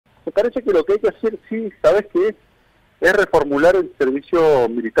Me parece que lo que hay que hacer, sí, ¿sabes qué? Es reformular el servicio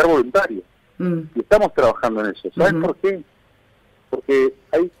militar voluntario. Y estamos trabajando en eso. ¿Sabes por qué? Porque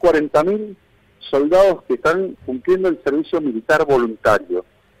hay 40.000 soldados que están cumpliendo el servicio militar voluntario.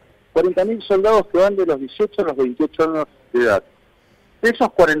 40.000 soldados que van de los 18 a los 28 años de edad. De esos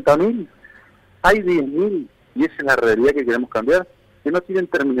 40.000, hay 10.000, y esa es la realidad que queremos cambiar, que no tienen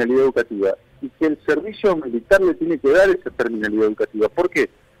terminalidad educativa. Y que el servicio militar le tiene que dar esa terminalidad educativa. ¿Por qué?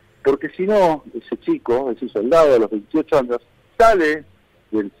 Porque si no, ese chico, ese soldado de los 28 años, sale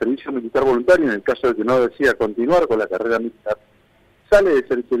del servicio militar voluntario, en el caso de que no decida continuar con la carrera militar, sale del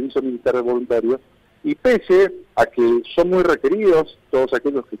servicio militar voluntario, y pese a que son muy requeridos todos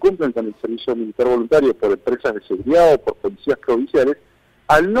aquellos que cumplen con el servicio militar voluntario por empresas de seguridad o por policías provinciales,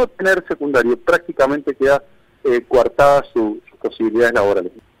 al no tener secundario prácticamente queda coartada sus posibilidades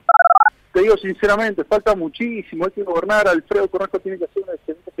laborales. Te digo sinceramente, falta muchísimo, hay que gobernar. Alfredo Cornejo tiene que hacer una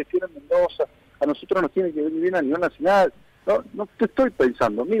excelente gestión en Mendoza, a nosotros nos tiene que venir bien a nivel nacional. No te estoy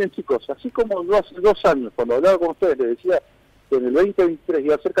pensando, miren chicos, así como yo hace 2 años, cuando hablaba con ustedes, les decía que en el 2023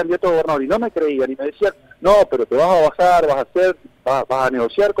 iba a ser candidato a gobernador y no me creían y me decían, no, pero te vas a bajar, vas a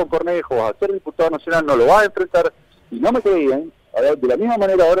negociar con Cornejo, vas a ser diputado nacional, no lo vas a enfrentar, y no me creían. De la misma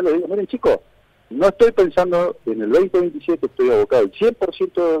manera ahora les digo, miren chicos, no estoy pensando en el 2027, estoy abocado el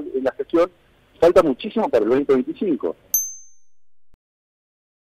 100% en la gestión, falta muchísimo para el 2025.